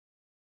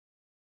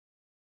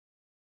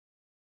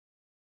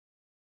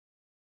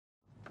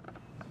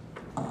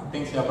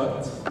Thanks,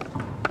 Albert.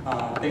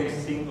 Thanks,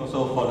 Singh,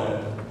 also for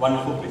the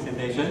wonderful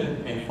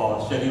presentation and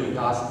for sharing with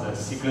us the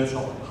secrets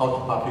of how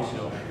to publish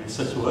your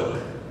research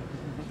work.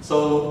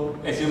 So,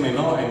 as you may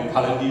know, I'm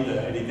currently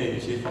the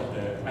editor-in-chief of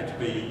the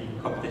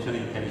IEEE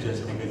Computational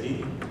Intelligence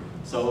magazine.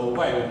 So,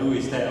 what I will do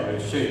is that I will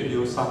share with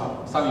you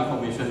some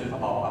information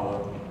about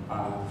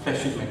our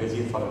flagship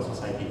magazine for the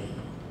society.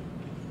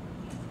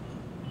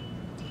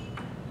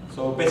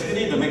 So,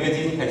 basically, the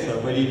magazine has a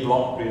very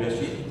broad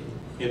readership.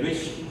 It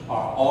reaches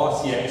all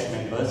CIS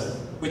members,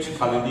 which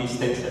currently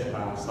stands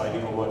at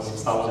slightly over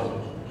 6,000,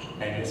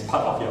 and it's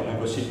part of your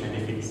membership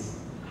benefits.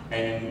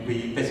 And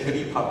we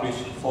basically publish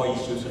 4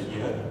 issues a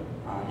year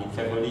in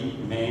February,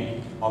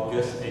 May,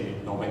 August,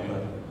 and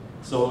November.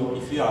 So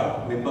if you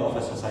are a member of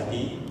a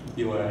society,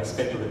 you will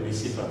expect to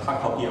receive a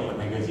hard copy of the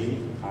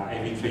magazine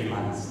every 3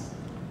 months.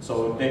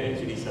 So that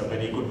actually is a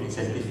very good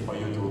incentive for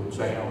you to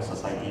join our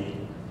society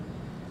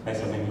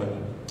as a member.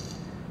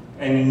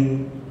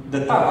 And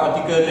the type of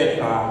article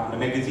that the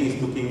magazine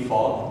is looking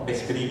for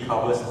basically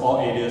covers all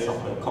areas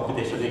of the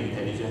computational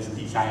intelligence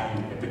design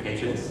and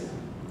applications,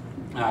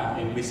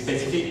 and with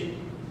specific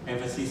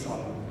emphasis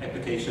on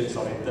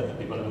applications-oriented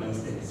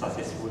developments and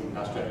successful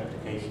industrial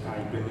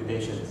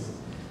implementations.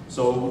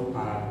 So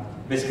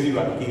basically we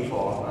are looking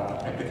for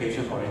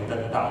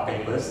application-oriented type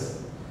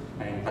papers,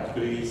 and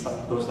particularly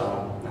those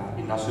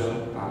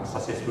industrial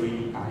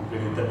successfully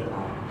implemented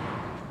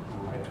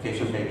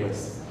application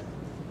papers.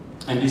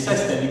 And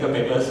besides technical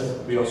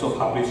papers, we also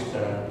publish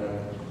the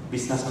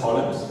business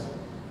columns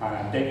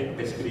that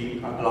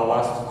basically allow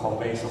us to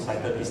convey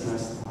societal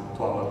business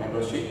to our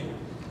membership.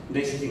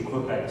 These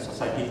include like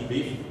society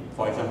brief.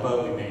 For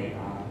example, we may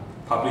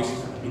publish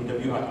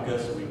interview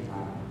articles with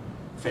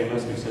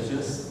famous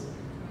researchers.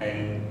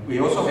 And we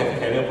also have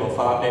career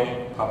profile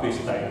that publish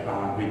like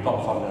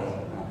report from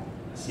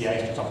the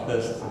CIS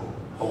chapters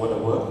over the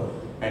world.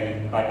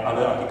 And like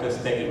other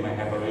articles that you might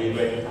have already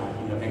read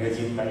in the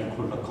magazine that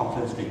include the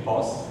conference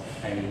reports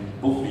and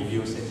book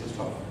reviews,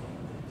 etc.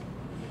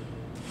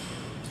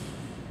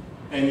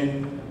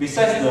 And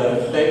besides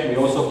that, we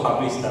also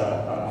published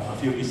a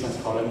few business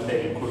columns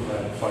that include,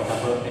 for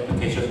example,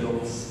 application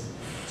notes.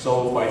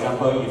 So, for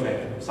example, if you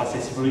have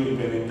successfully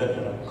implemented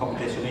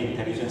computational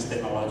intelligence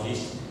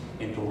technologies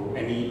into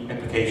any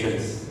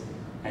applications,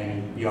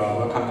 and you are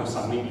welcome to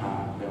submit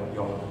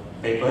your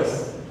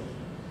papers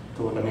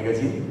to the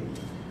magazine.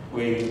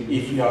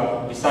 If you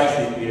are, besides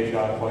it, if you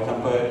are, for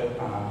example,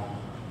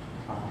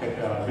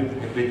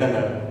 have written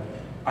an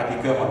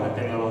article on the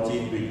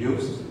technology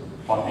reviews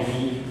on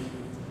any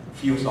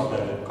fields of the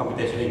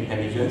computational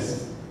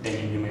intelligence,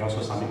 then you may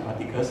also submit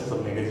articles to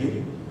the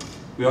magazine.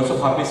 We also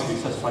publish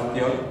research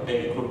frontier that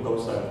include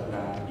those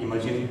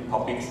emerging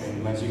topics and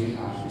emerging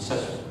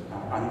research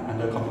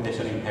under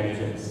computational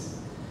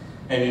intelligence.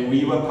 And we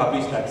even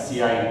publish like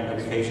CI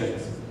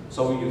applications.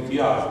 So if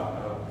you are,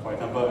 for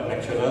example, a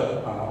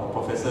lecturer or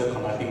professor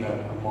conducting a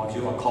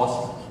module or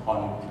course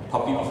on the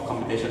topic of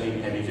computational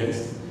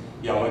intelligence,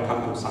 you are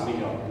welcome to submit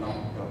your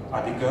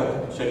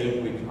article,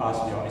 sharing with us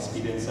your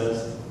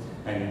experiences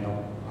and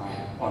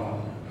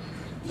on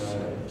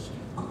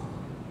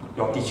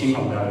your teaching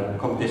on the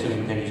computational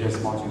intelligence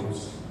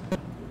modules.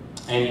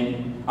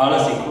 And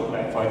others include,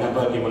 like, for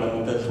example,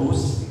 developmental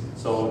tools.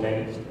 So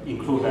they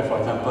include, like, for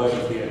example,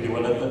 if you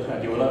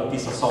develop a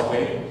piece of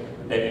software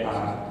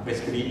that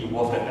basically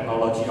involve the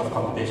technology of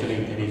computational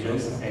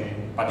intelligence,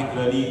 and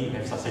particularly you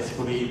have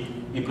successfully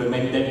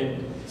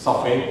implemented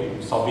software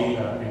in solving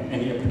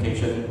any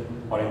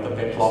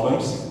application-oriented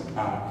problems,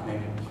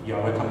 then you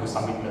are welcome to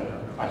submit the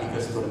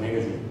articles to the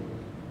magazine.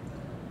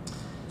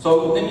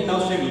 So let me now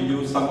share with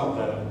you some of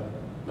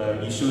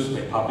the issues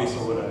we published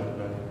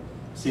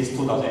since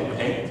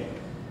 2010.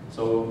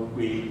 So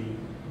we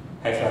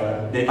have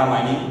a data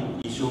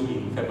mining issue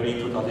in February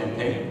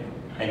 2010.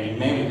 And in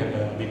May, we have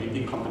the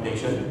limited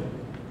computation.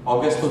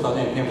 August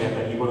 2010, we have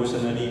the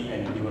evolutionary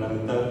and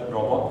developmental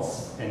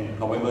robots. And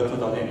November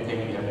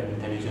 2010, we have the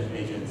intelligent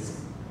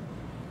agents.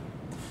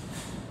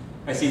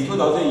 As in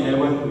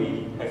 2011,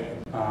 we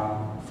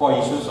have 4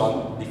 issues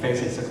on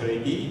defense and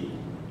security,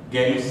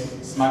 games,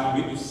 smart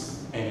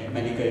grids, and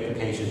medical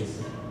applications.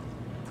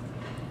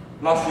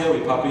 Last year,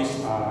 we published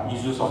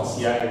issues on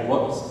CI at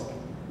Works.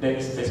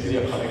 That's basically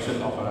a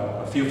collection of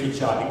a few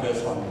feature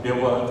articles on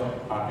real-world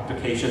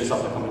applications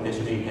of the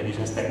computational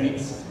intelligence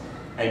techniques.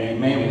 And in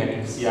May, we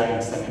had CI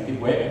in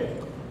semantic web,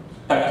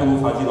 Type 2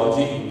 fuzzy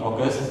logic in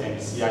August, and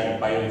CI in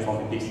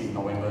bioinformatics in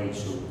November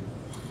issue.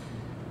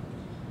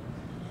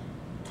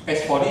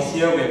 As for this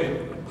year, we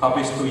have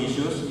published 2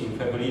 issues in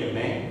February and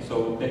May.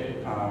 So that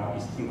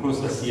includes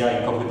the CI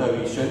in computer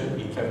vision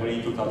in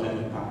February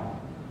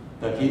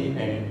 2013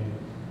 and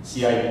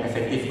CI in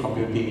effective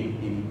computing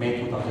in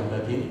May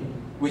 2013.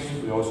 Which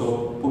we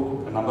also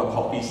put a number of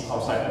copies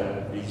outside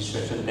the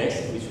registration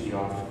desk, which you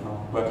are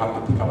welcome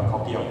to pick up a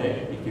copy of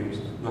that if you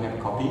don't have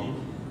a copy.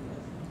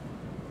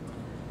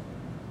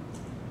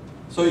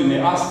 So you may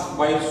ask,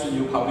 why should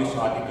you publish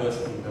articles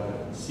in the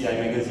CI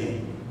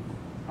magazine?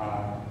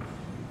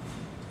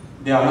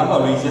 There are a number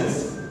of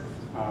reasons.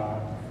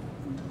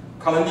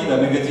 currently the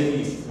magazine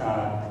is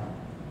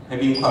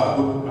having quite a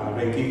good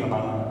ranking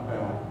among,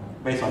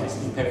 based on its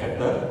impact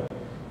factor.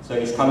 So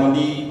it's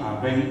currently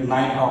ranked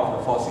 9 out of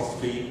the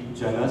 463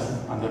 journals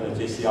under the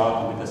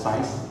JCR Computer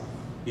Science.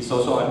 It's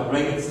also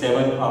ranked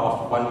 7 out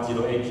of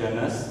 108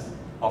 journals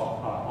of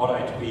all the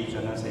IEEE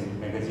journals and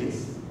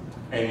magazines.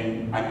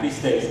 And I'm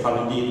pleased that it's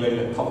currently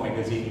ranked the top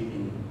magazine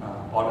in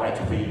all the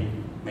IEEE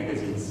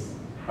magazines,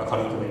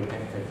 according to the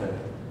impact factor.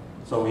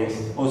 So we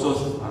have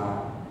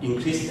also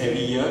increased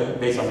every year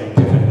based on the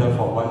impact factor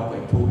from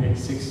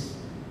 1.286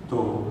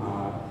 to,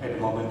 at the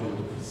moment, to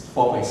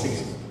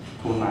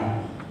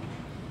 4.629,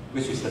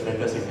 which is the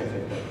latest impact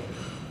factor.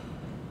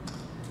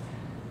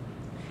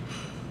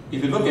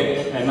 If you look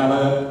at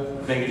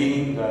another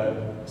ranking,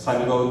 the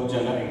Scientific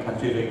Journal and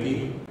Country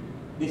ranking,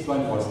 this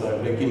one was the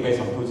ranking based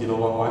on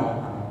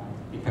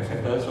 2011 impact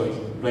factor, so it's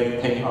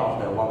ranked 10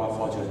 out of the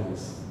 114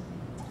 journals.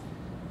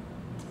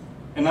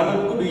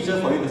 Another good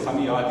reason for you to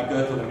submit your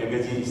article to the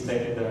magazine is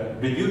that the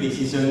review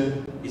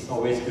decision is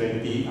always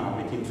guaranteed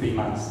within 3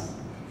 months.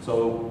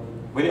 So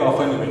very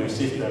often you will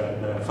receive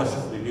the first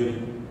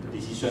review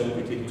decision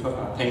within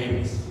 10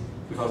 weeks,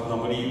 because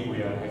normally we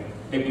have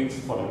 8 weeks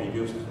for the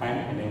review time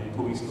and then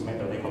 2 weeks to make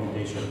the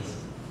recommendations.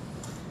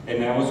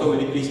 And I'm also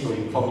very pleased to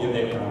inform you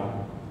that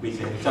we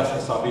have just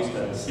established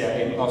the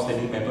CIN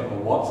Outstanding Paper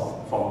Awards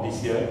from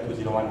this year,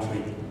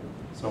 2013.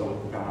 So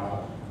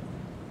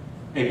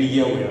every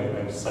year we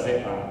have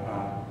select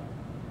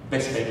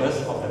best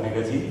papers of the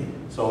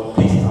magazine. So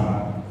please,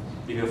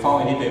 if you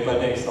found any paper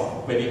that is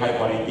of very high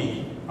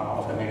quality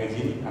of the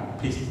magazine,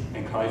 please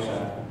encourage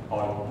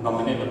or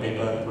nominate the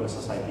paper to the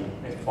society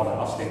for the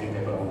Outstanding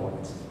Paper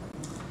Awards.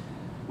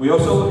 We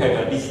also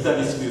have a digital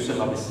distribution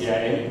of the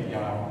CIN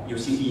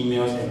using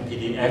emails and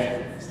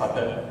PDF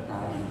started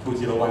in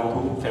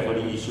 2012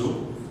 February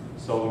issue.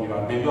 So if you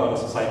are a member of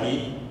the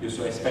society, you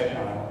should expect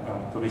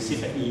to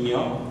receive an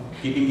email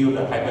giving you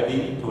the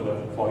hyperlink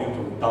for you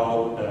to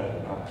download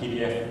the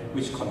PDF,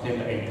 which contains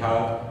the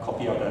entire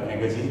copy of the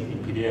magazine in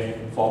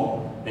PDF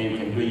form. Then you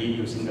can read it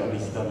using the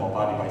digital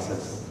mobile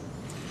devices.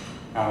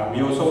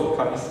 We also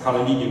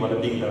currently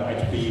developing the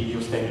IEEE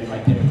new standard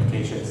iPad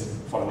applications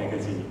for the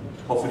magazine.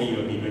 Hopefully it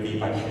will be ready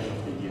by the end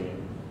of the year.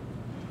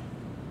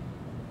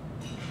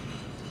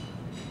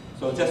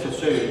 So just to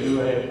show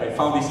you, I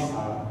found this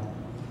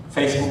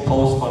Facebook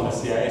post on the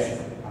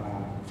CIS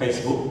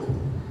Facebook,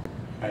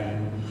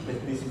 and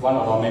this one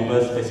of our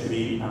members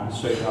basically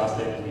showed us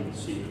that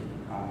she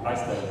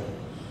likes the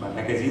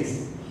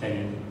magazines,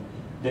 and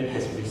that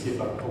has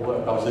received over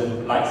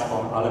 1,000 likes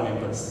from other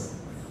members.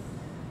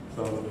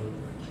 So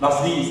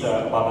lastly is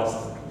about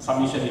the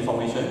submission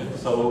information.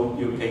 So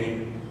you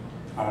can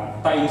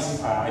type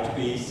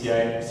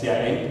IEEE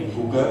CIN in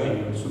Google,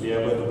 and you should be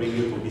able to bring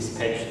you to this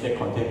page that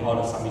contains all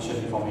the submission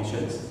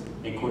information,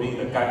 including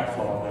the guide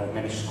for the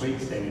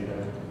manuscripts and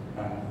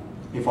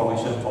the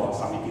information for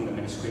submitting the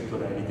manuscript to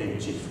the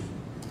editor-in-chief.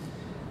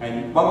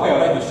 And one way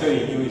I'd like to show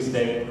you is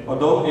that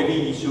although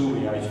every issue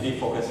we are actually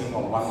focusing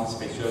on one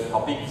special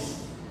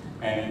topics,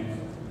 and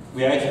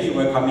we are actually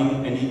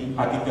welcoming any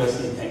articles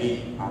in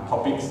any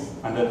topics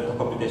under the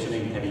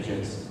computational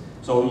intelligence.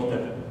 So if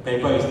the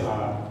paper is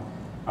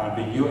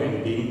reviewed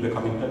and being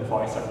recommended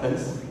for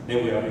acceptance,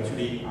 then we are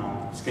actually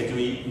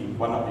scheduling in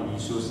one of the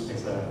issues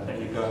as a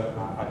technical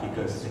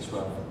articles as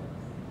well.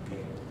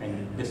 Okay,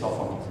 and that's all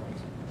for me.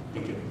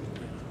 Thank you.